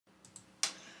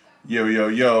Yo, yo,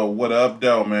 yo, what up,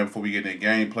 though, man? Before we get into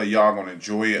gameplay, y'all gonna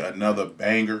enjoy another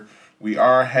banger. We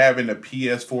are having the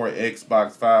PS4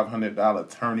 Xbox $500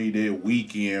 tourney this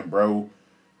weekend, bro.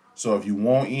 So if you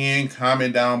want in,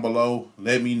 comment down below.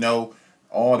 Let me know.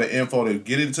 All the info to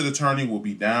get into the tourney will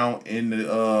be down in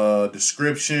the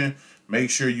description.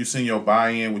 Make sure you send your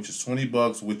buy-in, which is 20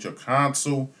 bucks, with your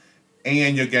console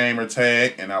and your gamer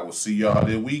tag. And I will see y'all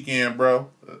this weekend, bro.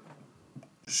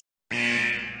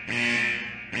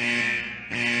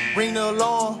 Ring the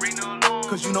alarm,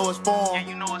 cause you know it's form.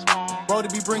 Brody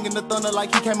be bringing the thunder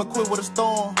like he came equipped with a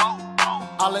storm.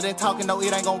 All of that talking, though,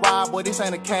 it ain't gon' ride, boy, this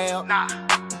ain't a cab.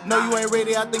 No, you ain't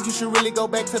ready, I think you should really go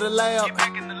back to the lab.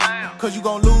 Cause you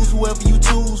gon' lose whoever you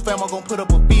choose, fam, I'm gon' put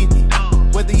up a 50.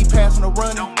 Whether he passing or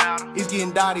running, it's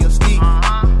getting dotty or sticky.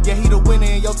 Yeah, he the winner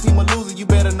and your team a loser, you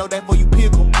better know that before you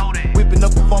pick him. Whipping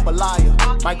up a fumble liar,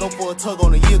 might go for a tug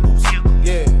on the yiggles.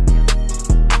 Yeah.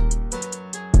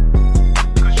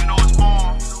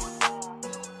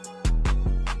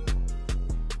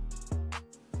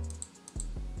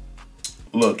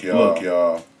 Look,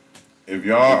 y'all. If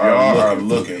y'all are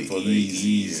looking for the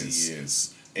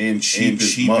easiest and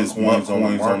cheapest ones on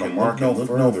the market, look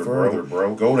no further,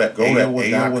 bro. Go to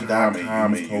AOA.com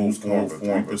and use code for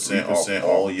 3% off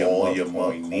all your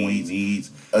coin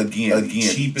needs. Again,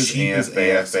 cheapest and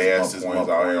fastest ones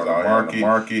out here on the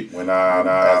market. When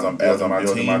as I'm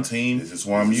building my team, this is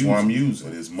what I'm using.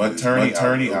 But it's much tourney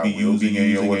I'll be using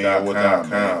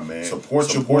AOA.com, man.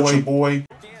 Support your boy.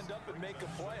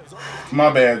 My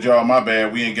bad, y'all. My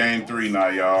bad. We in game 3 now,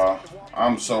 y'all.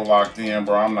 I'm so locked in,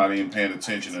 bro. I'm not even paying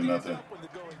attention to nothing.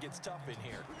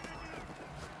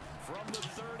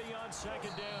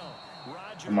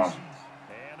 Come on.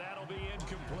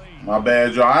 My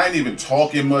bad, y'all. I ain't even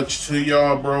talking much to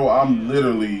y'all, bro. I'm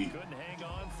literally...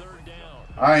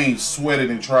 I ain't sweated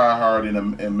and tried hard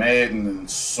in Madden in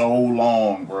so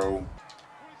long, bro.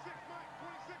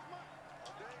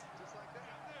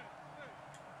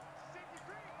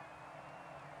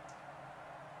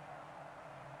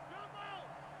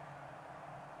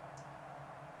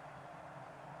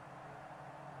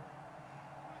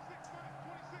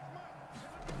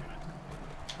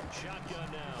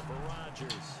 Shotgun now for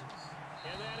Rodgers.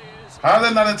 And that is How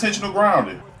that not intentional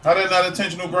grounding? How that not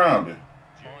intentional grounding?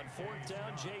 on fourth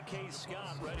down, J.K.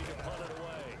 Scott ready to punt it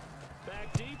away.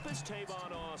 Back deep is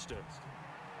Tavon Austin.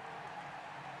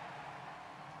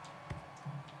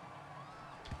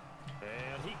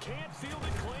 And he can't field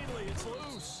it cleanly. It's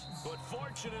loose. But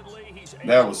fortunately, he's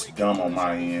That was dumb on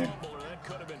my end. That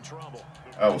could have been trouble.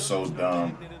 That was so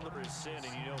dumb.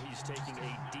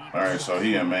 All right, so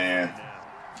he a man.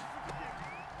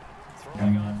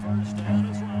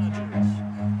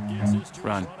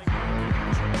 Run.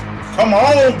 Come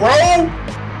on, bro.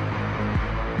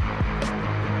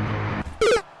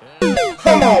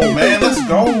 Come on, man. Let's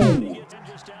go.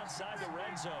 Just outside the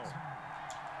red zone.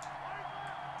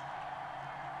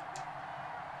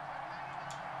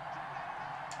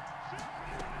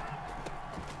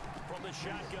 From the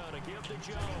shotgun, a give to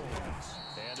Jones.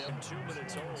 And up 2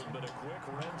 minutes old, but a quick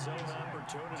red zone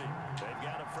opportunity. They've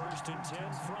got a 1st and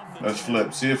 10 from the Let's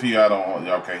flip. See if he out on.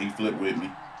 Okay, he flipped with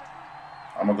me.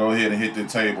 I'm going to go ahead and hit the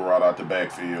table right out the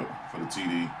backfield for the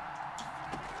TD.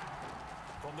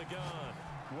 From the gun,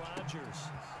 Rodgers.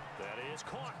 That is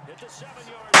caught at the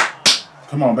 7-yard line.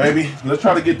 Come on, baby. Let's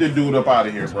try to get this dude up out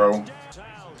of here, bro. And the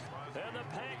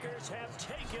Packers have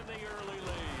taken the early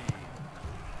lead.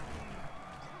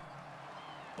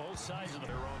 Both sides of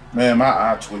their own. Man, my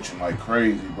eye twitching like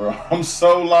crazy, bro. I'm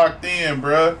so locked in,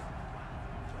 bro.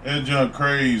 It's junk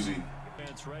crazy.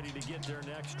 It's ready to get their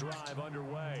next drive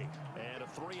underway. And a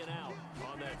 3-and-out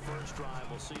on that first drive.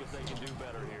 We'll see if they can do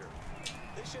better here.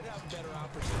 They should have a better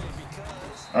opportunity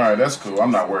because... All right, that's cool.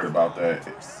 I'm not worried about that.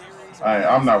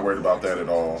 I'm not worried about that at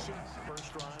all.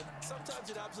 First drive. Sometimes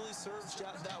it absolutely serves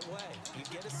that way. You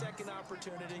get a second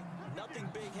opportunity. Nothing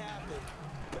big happened.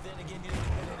 But then again, you didn't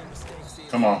commit any mistakes.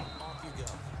 Come on. Off you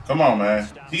go. Come on, man.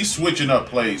 He's switching up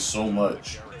plays so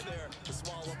much. To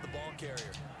swallow up the ball carrier.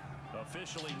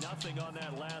 Officially nothing on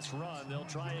that last run. They'll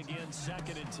try again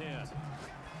 2nd and 10.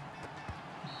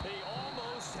 He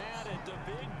almost had it. The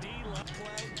big Dline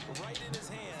play right in his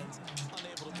hands.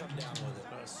 Unable to come down with it.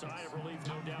 A sigh of relief,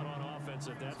 no doubt, on offense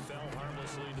if that fell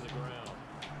harmlessly to the ground.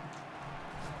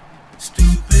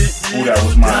 Oh, that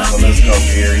was mine. So let's go,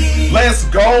 Gary. Let's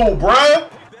go, bruh.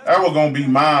 That was going to be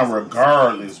mine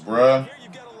regardless, bruh.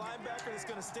 You've got a linebacker that's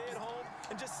going to stay at home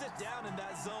and just sit down in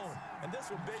that zone. And this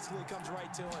one basically comes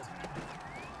right to him.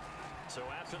 So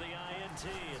after the INT,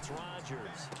 it's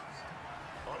Rodgers.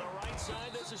 On the right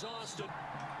side, this is Austin.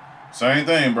 Same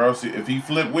thing, bro. See, if he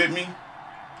flipped with me,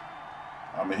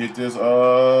 I'm gonna hit this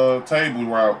table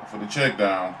route for the check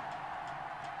down.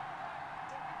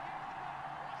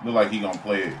 Look like he gonna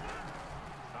play it.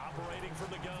 Operating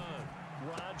from the gun.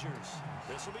 Rodgers.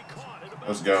 This will be caught at about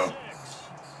Let's go. 6.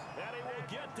 And he will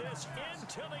get this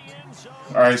into the end zone.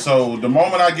 All right, so the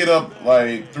moment I get up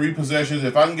like 3 possessions,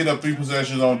 if I can get up 3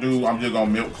 possessions on dude, I'm just gonna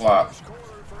milk clock.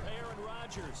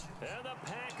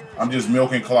 I'm just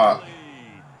milking clock.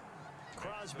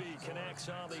 Crosby connects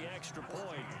on the extra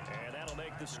point, and that'll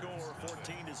make the score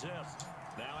 14-0.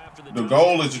 Now after The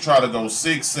goal is to try to go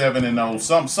 6-7-0,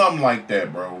 something like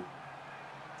that, bro.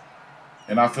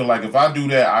 And I feel like if I do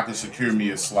that, I can secure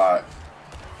me a slot.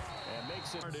 And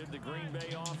makes it the Green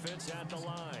Bay offense at the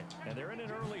line, and they're in an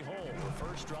early hole. The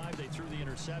first drive they threw the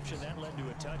interception that led to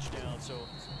a touchdown, so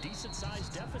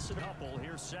decent-sized deficit. Couple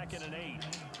here, 2nd and 8.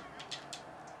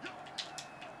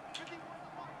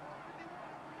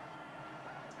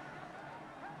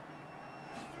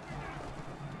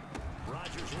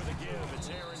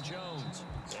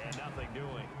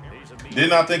 Did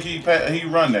not think he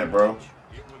run that, bro.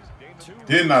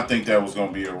 Did not think that was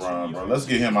gonna be a run, bro. Let's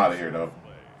get him out of here, though.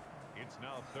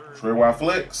 Trey White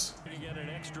flex. Get an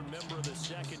extra member of the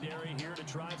secondary here to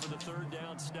try for the 3rd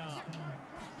down stop.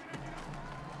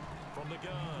 From the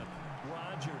gun,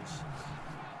 Rodgers.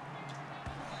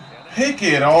 Pick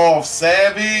it off,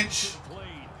 Savage.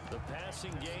 The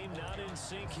passing game not in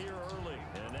sync here early,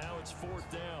 and now it's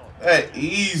 4th down. That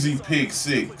easy pick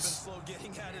 6.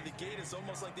 Getting out of the gate, it's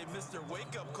almost like they missed their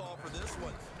wake-up call for this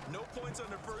one. No points on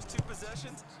their first 2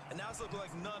 possessions, and now it's looking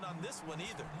like none on this one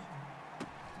either.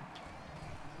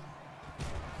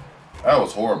 That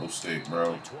was horrible stick,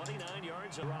 bro.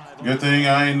 Good thing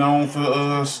I ain't known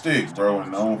for stick, bro,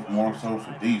 and known more so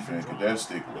for defense, because that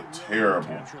stick was terrible.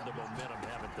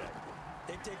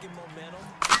 They've taken momentum,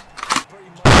 pretty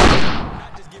much,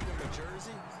 not just giving them a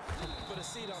jersey, but a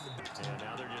seat on the bench. And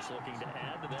now they're just looking to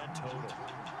add to that total.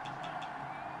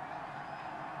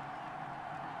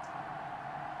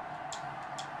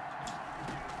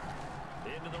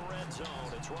 Into the red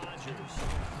zone, it's Rodgers.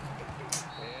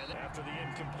 And after the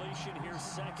incompletion, here's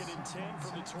 2nd and 10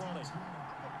 from the 20.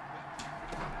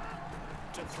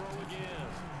 To throw again,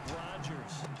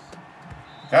 Rodgers.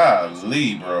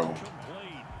 Golly, bro.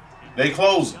 They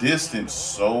close distance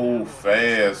so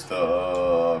fast,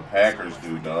 the Packers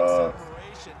do, dog.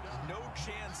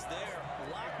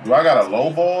 Do I got a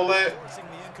low ball that?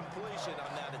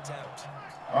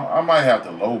 I might have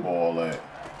to low ball that.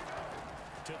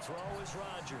 To throw is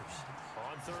Rodgers.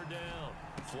 On 3rd down.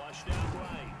 Flushed out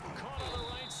right. Caught on the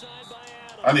right side by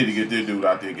Adams. I need to get this dude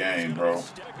out the game, bro.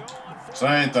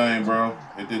 Same thing, bro.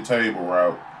 Hit the table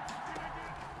route.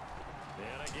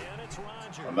 And again, it's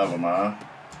Rodgers. Oh, never mind.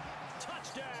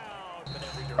 Touchdown.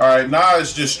 All right, now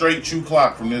it's just straight chew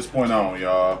clock from this point on,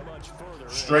 y'all.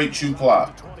 Straight chew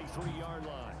clock. 23-yard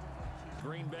line.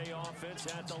 Green Bay offense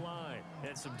at the line.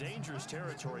 And some dangerous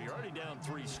territory. You're already down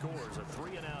 3 scores. A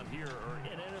 3 and out here, or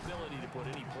an inability to put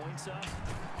any points up.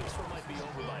 This one might be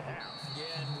over by half.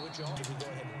 Yeah, and which all can go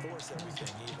ahead and force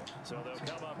everything either. So they'll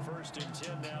come up 1st and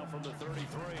 10 now from the 33.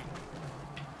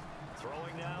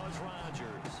 Throwing now is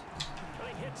Rodgers.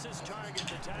 He hits his target,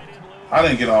 the tight end Lewis. I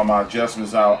didn't get all my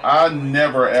adjustments out. I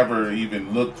never, ever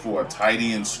even looked for a tight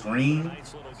end screen.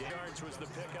 Nice little yards was the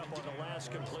pickup on the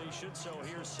last completion, so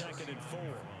here's 2nd and 4.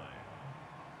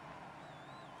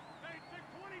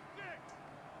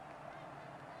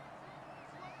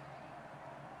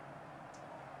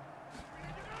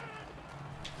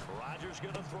 Rodgers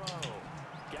gonna throw.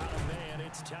 Got a man,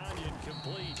 it's Tanyan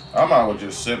complete. I might well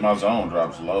just set my zone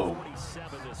drops low.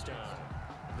 47 this time.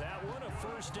 That one a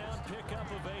 1st down pickup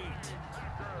of 8.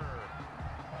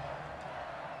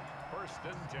 1st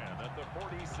and 10 at the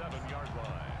 47-yard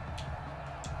line.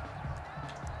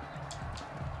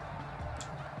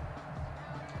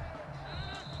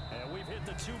 And we've hit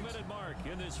the 2-minute mark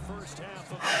in this 1st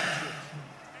half of action.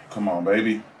 Come on,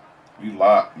 baby. We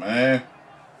locked, man.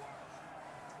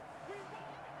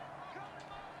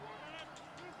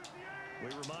 We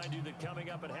remind you that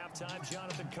coming up at halftime,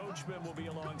 Jonathan Coachman will be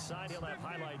alongside. He'll have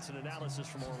highlights and analysis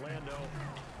from Orlando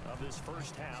of this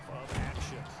 1st half of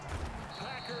action.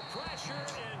 Packer pressure,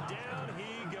 and down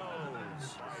he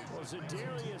goes. Was it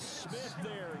Darius Smith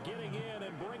there getting in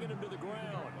and bringing him to the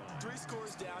ground? 3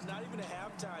 scores down, not even a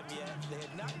halftime yet. They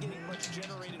are not getting much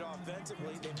generated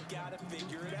offensively. They've got to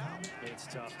figure it out. It's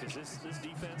tough because this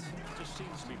defense just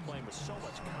seems to be playing with so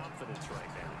much confidence right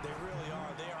now. They really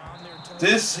are. They are on their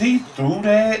toes. He threw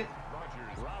that?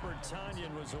 Robert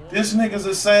Tanyan was This nigga's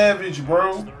a savage,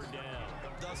 bro. 3rd down.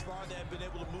 Thus far, they've been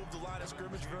able to move the line of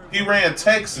scrimmage very He well. ran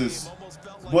Texas,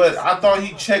 but I thought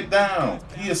he checked down.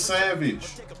 He a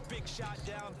savage. Take a big shot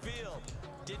downfield. field.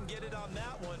 Didn't get it on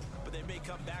that one, but they may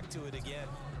come back to it again.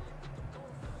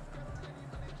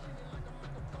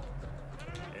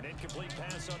 An incomplete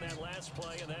pass on that last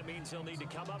play, and that means he'll need to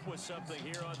come up with something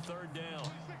here on third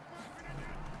down.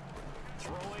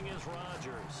 Throwing is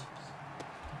Rodgers.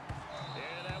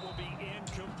 And that will be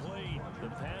incomplete. The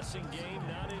passing game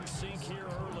not in sync here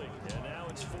early, and now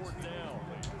it's fourth down.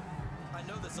 I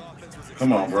know this offense was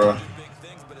Come on, bro. big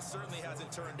things, but it certainly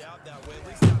hasn't turned out that way. At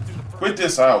least not through the first. Quit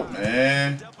this out,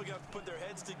 man. Definitely got to put their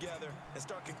heads together and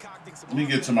start concocting some. Let me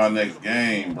get to my next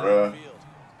game, bro.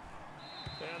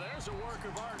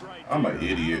 I'm an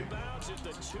idiot. That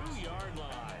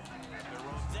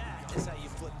is how you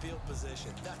flip field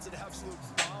position. That's an absolute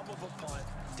bomb of a punt.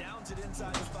 Downs it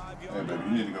inside the 5-yard line. Hey, baby,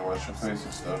 you need to go wash your face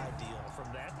and stuff. From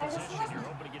that position, you're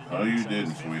hoping to get it. No, you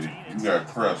didn't, sweetie. You got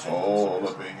crust all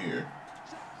up in here.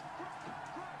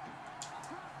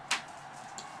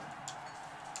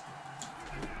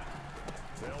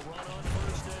 They'll run on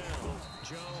first down.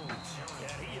 Jones.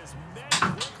 And he is met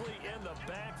quickly in the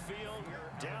backfield.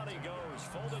 Down he goes,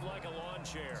 folded like a lawn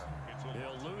chair.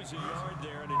 He'll lose a yard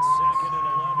there, and it's 2nd and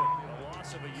 11. A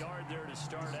loss of a yard there to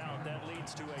start out. That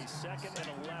leads to a 2nd and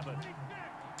 11.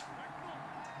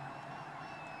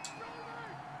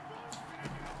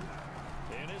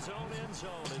 In his own end zone,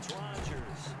 it's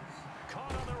Rodgers.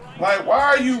 Caught on the right. Like, why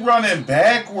are you running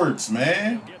backwards,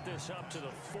 man? Get this up to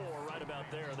the 4 right about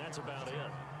there, and that's about it.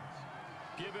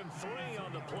 Give him 3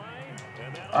 on the play.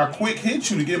 And I quick hit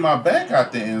you to get my back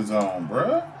out the end zone,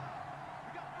 bruh.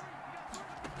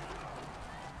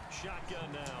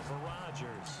 Shotgun now for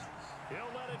Rodgers. He'll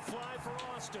let it fly for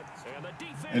Austin. And the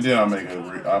defense. And then I'll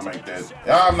make that.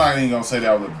 I'm not even gonna say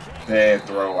that was a bad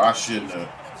throw. I shouldn't have.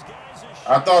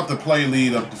 I thought the play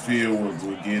lead up the field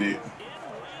would get it.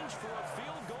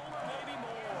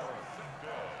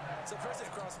 So first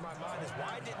thing crossed my mind is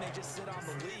why didn't they just sit on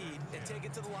the lead and take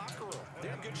it to the locker room?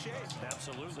 They're in good shape.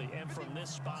 Absolutely. And from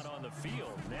this spot on the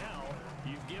field, now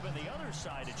you've given the other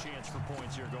side a chance for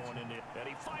points here going into it. And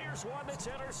he fires one that's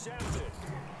intercepted.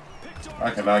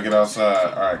 I cannot get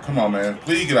outside. All right, come on, man.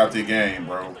 Please get out the game,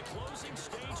 bro. The closing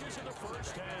stages of the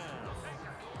first half.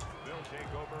 They'll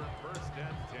take over 1st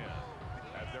and 10.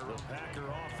 The Packer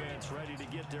offense ready to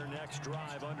get their next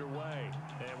drive underway.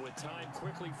 And with time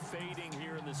quickly fading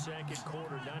here in the second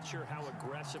quarter, not sure how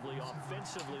aggressively,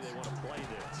 offensively they want to play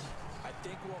this. I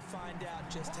think we'll find out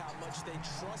just how much they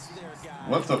trust their guys.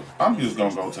 What the? I'm just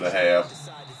gonna go to the half.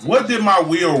 What did my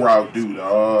wheel route do,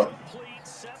 dog?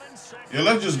 Yeah,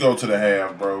 let's just go to the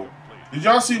half, bro. Did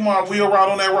y'all see my wheel route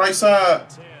on that right side?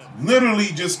 Literally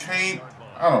just came.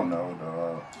 I don't know,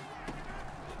 dog.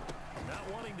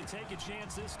 Not wanting to take a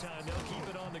chance this time, they'll keep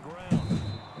it on the ground.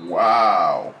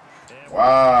 Wow.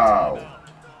 Wow.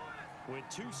 With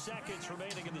 2 seconds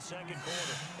remaining in the second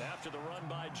quarter. After the run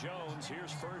by Jones,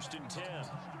 here's 1st and 10.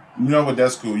 You know what?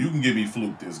 That's cool. You can give me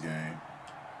fluke this game.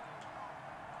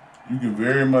 You can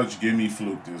very much give me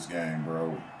fluke this game,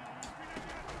 bro.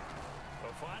 The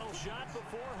final shot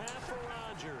before half for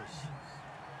Rodgers.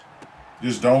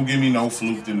 Just don't give me no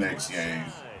fluke the next game.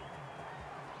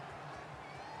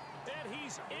 And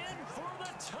he's in for the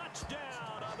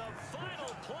touchdown on the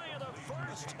final play of the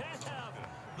first half.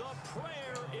 The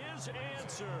prayer is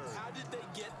answered. How did they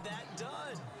get that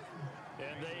done?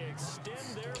 And they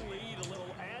extend their lead, a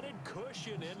little added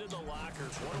cushion into the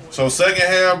lockers. So second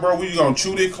half, bro, we gonna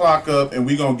chew the clock up and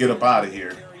we gonna get up out of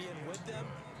here. Carry in with them.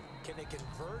 Can they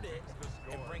convert it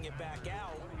and bring it back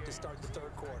out to start the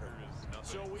third quarter?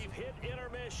 So we've hit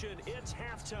intermission. It's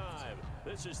halftime.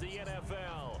 This is the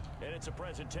NFL, and it's a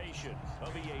presentation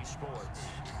of EA Sports.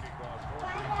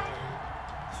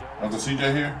 So Uncle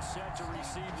CJ here? set to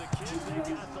receive the kick.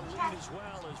 They got the lead as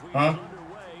well as we Huh? get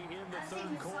underway in the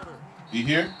third quarter. You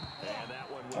here? And that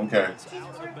one Okay. out of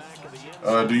the back of the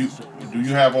end zone. Do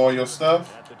you have all your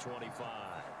stuff? At the 25.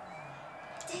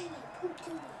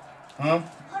 Huh?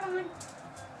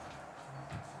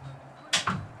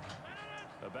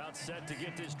 About set to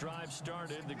get this drive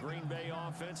started. The Green Bay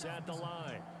offense at the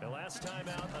line. The last time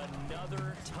out,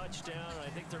 another touchdown. I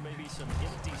think there may be some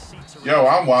empty seats around. Yo,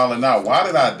 I'm wilding out. Why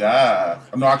did I die?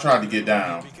 No, I tried to get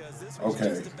down.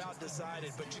 Okay.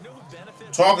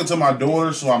 Talking to my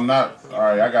daughter, so I'm not. All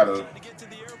right, I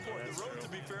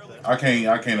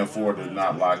can't afford to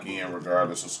not lock in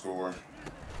regardless of score.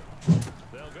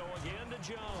 They'll go again to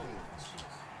Jones.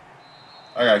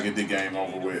 I gotta get the game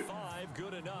over with.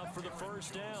 Good enough for the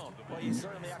first down. Well, you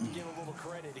certainly have to give a little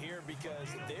credit here because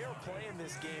they're playing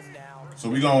this game now.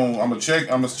 So I'm gonna check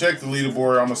the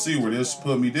leaderboard. I'm gonna see where this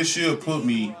put me. This should put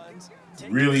me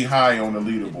really high on the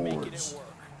leaderboards.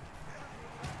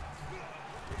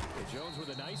 Jones with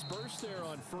a nice burst there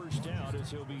on first down as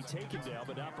he'll be taken down,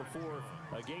 but not before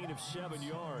a gain of 7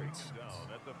 yards.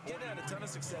 Getting had a ton of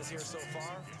success here so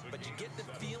far, but you get the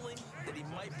feeling that he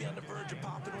might be on the verge of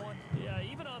popping one. Yeah,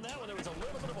 even on that one, there was a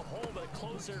little bit of a hole, but it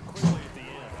closed there quickly at the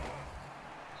end.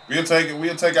 We'll take it.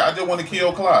 We'll take it. I just want to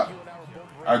kill clock.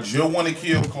 I just want to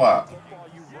kill clock. Football,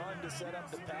 you run to set up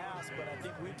the pass, but I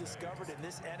think we've discovered in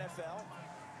this NFL,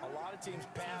 a lot of teams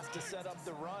pass to set up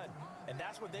the run. And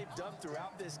that's what they've done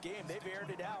throughout this game. They've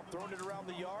aired it out, thrown it around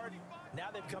the yard. Now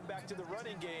they've come back to the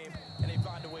running game, and they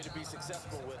find a way to be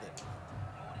successful with it.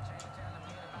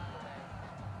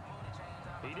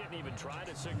 He didn't even try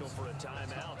to signal for a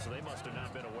timeout, so they must have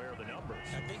not been aware of the numbers.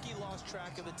 I think he lost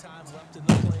track of the time left in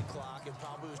the play clock and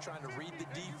probably was trying to read the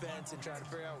defense and trying to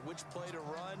figure out which play to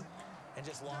run and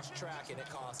just lost track, and it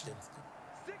cost him.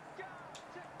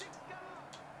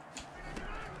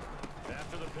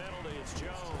 After the penalty, it's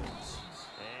Jones.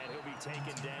 And he'll be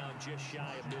taken down just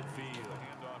shy of midfield.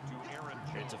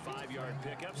 It's a 5-yard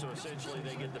pickup, so essentially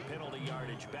they get the penalty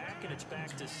yardage back, and it's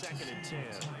back to 2nd and 10.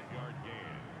 Yard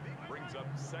gain brings up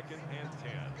 2nd and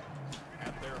 10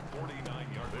 at their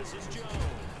 49-yard. This is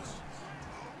Jones.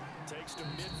 Takes to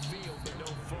midfield, but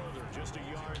no further. Just a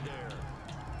yard there.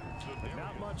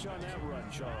 Not much on that run,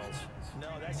 Charles. No,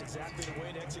 that's exactly the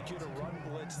way to execute a run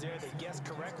blitz there. They guessed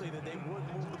correctly that they would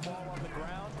move the ball on the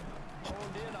ground,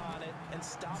 honed in on it, and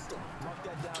stopped them. Mark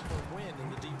that down for a win in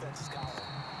the defense's column.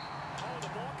 Oh, the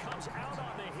ball comes out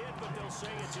on the hit, but they'll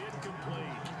say it's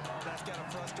incomplete. That's got to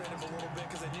frustrate him a little bit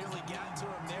because they nearly got to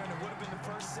him there, and it would have been the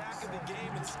first sack of the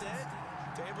game. Instead,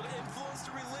 they're able to influence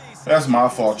the release. That's my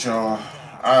fault, y'all.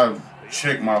 I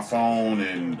checked my phone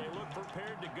and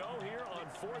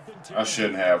I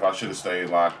shouldn't have. I should have stayed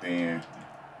locked in.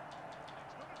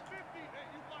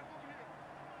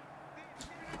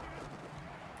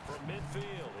 From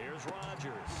midfield, here's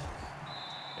Rodgers.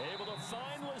 Able to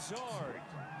find Lazard.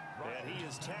 And he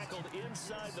is tackled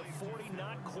inside the 40,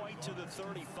 not quite to the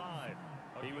 35.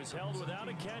 He was held without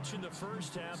a catch in the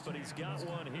first half, but he's got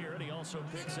one here, and he also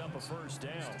picks up a first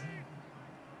down.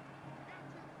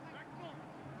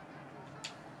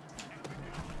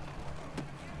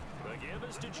 The give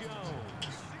is to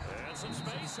Jones. And some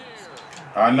space here.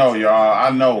 I know, y'all. I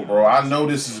know, bro. I know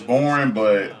this is boring,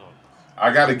 but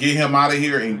I got to get him out of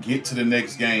here and get to the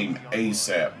next game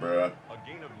ASAP, bro.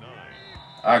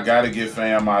 I got to get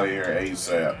fam out of here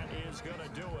ASAP. That is going to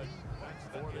do it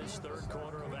for this third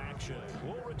quarter of action.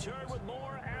 We'll return with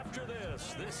more after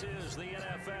this. This is the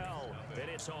NFL, and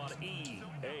it's on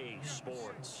EA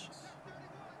Sports.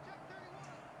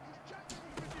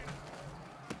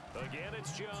 Again,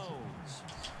 it's Jones.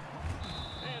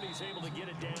 And he's able to get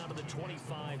it down to the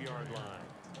 25-yard line.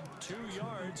 2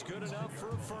 yards, good enough for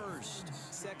a first.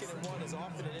 2nd and 1 is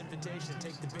often an invitation to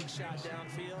take the big shot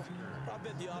downfield. I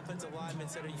bet the offensive lineman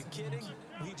said, are you kidding?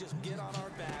 We just get on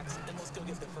our backs and let's go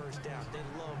get the first down. They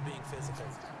love being physical.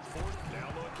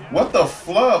 What the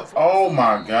flub? Oh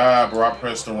my God, bro. I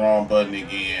pressed the wrong button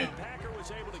again. Packer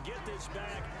was able to get this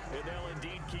back, and they'll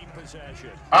indeed keep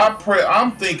possession.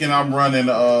 I'm thinking I'm running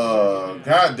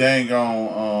god dang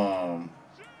on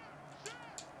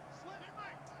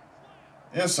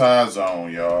inside zone,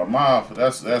 y'all.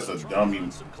 That's a dummy.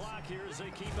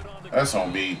 That's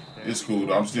on me. It's cool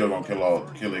though. I'm still gonna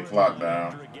kill a clock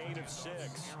down.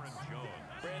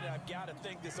 Brandon, I've got to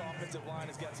think this offensive line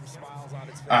has got some smiles on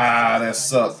its face. Ah, that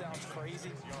sucked. Sounds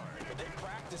crazy, but they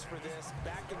practiced for this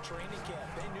back in training camp.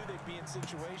 They knew they'd be in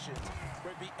situations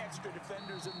where it'd be extra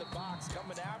defenders in the box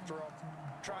coming after them,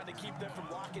 trying to keep them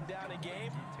from locking down a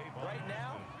game. Right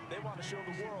now, they want to show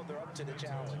the world they're up to the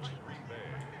challenge.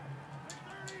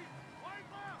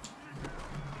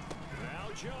 Now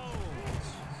Jones.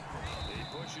 He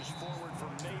pushes forward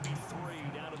from maybe 3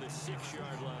 down to the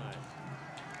 6-yard line.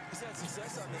 He's had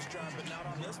success on this drive, but not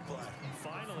on this play.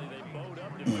 Finally, they bowed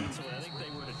up defensively. I think they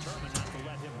were determined not to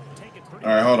let him take it pretty.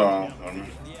 All right, hold on. Let me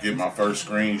get my first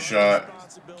screenshot.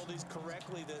 Responsibilities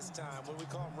correctly this time. When we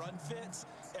call them run fits,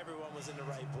 everyone was in the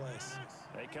right place.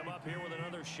 They come up here with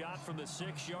another shot from the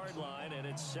 6-yard line, and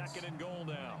it's 2nd and goal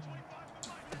now.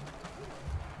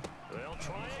 They'll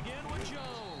try again with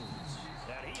Jones.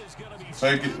 And he is going to be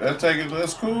Take it.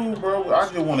 That's cool, bro. I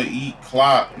just want to eat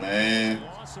clock, man.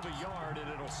 Loss of a yard, and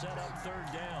it'll set up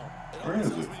 3rd down. Where is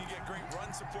it? When you get great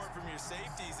run support from your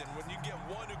safeties, and when you get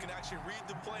one who can actually read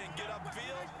the play and get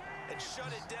upfield and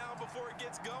shut it down before it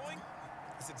gets going,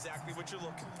 that's exactly what you're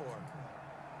looking for.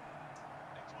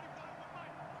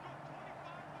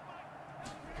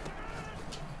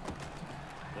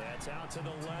 It's out to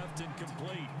the left and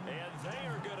complete. And they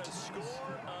are going to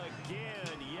score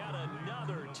again. Yet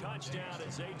another touchdown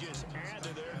as they just add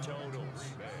to their totals.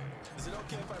 Is it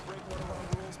okay if I break one of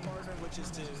our rules, partner, which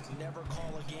is to never call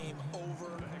a game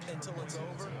over until it's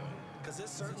over? Because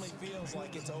this certainly feels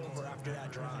like it's over after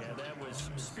that drive. Yeah, that was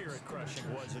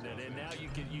spirit-crushing, wasn't it? And now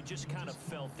you just kind of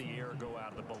felt the air go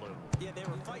out of the balloon. Yeah, they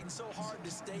were fighting so hard to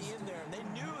stay in there, and they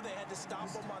knew they had to stop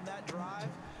them on that drive.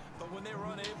 But when they were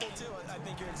unable to, I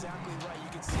think you're exactly right. You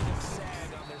can see them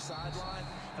sag on their sideline,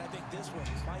 and I think this one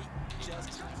might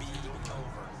just be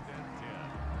over.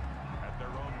 At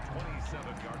their own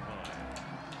 27-yard line.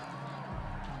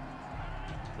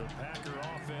 The Packer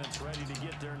offense ready to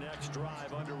get their next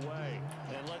drive underway.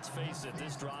 And let's face it,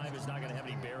 this drive is not going to have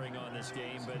any bearing on this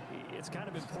game, but it's kind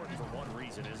of important for one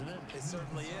reason, isn't it? It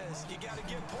certainly is. You got to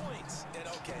get points. And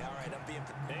okay, all right, I'm being...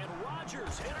 And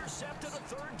Rodgers intercepted a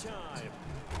third time.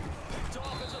 Picked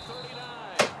off at the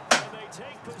 39. And they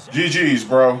take possession. GG's,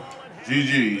 bro.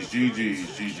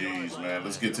 GG's, man.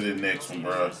 Let's get to the next one,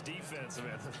 bro. Let's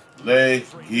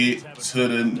get to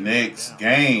the next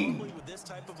game. With this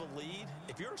type of a lead,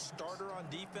 if you're a starter on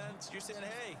defense, you're saying,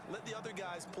 hey, let the other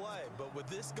guys play. But with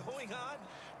this going on,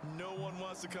 no one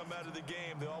wants to come out of the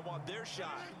game. They all want their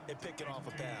shot at picking off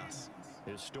a pass.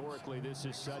 Historically, this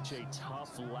is such a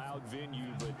tough, loud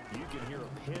venue, but you can hear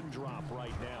a pin drop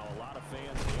right now. A lot of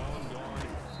fans long gone,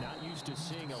 not used to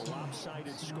seeing a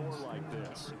lopsided score like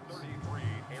this.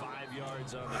 5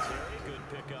 yards on the carry. Good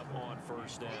pickup on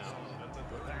first down.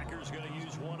 The Packers going to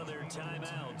use one of their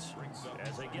timeouts.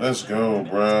 As they get Let's go,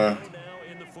 bruh. Now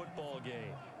in the football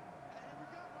game.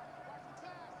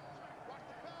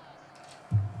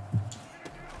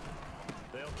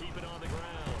 They'll keep it on the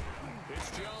ground.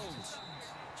 It's Jones.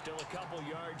 Still a couple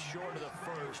yards short of the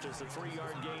first as the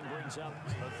 3-yard gain brings up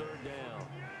a third down.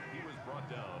 He was brought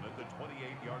down at the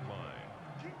 28-yard line.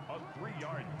 A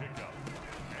 3-yard pickup.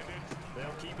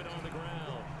 They'll keep it on the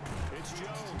ground. It's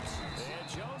Jones. And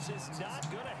Jones is not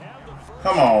going to have the first.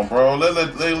 Come on, bro. Let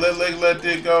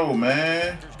it go,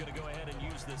 man. They're going to go ahead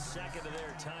and use the second of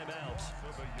their timeouts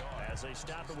as they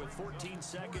stop it with 14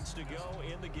 seconds to go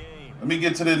in the game. Let me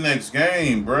get to the next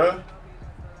game, bro.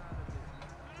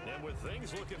 And with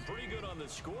things looking pretty good on the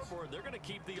scoreboard, they're going to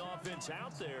keep the offense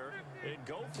out there and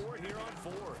go for it here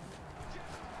on fourth.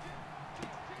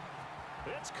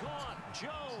 It's caught.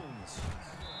 Jones.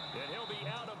 And he'll be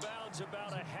out of bounds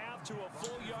about a half to a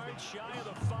full yard shy of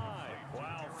the 5.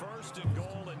 Wow, first and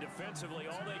goal, and defensively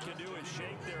all they can do is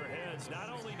shake their heads. Not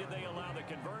only did they allow the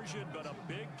conversion, but a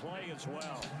big play as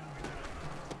well.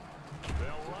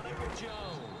 They'll run it with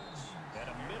Jones. And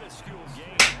a minuscule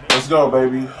gain. Let's go,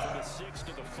 baby.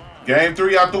 Game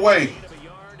 3 out the way.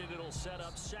 It'll set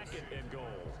up second and goal.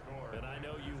 And I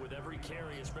know you, with every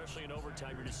carry, especially in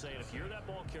overtime, you're just saying, if you're that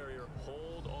ball carrier,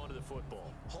 hold on to the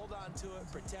football. Hold on to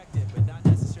it, protect it, but not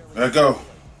necessarily. Let go.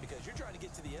 Because you're trying to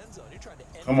get to the end zone. You're trying to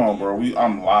end Come on, bro.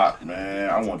 I'm locked, man.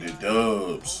 I want the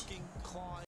dubs.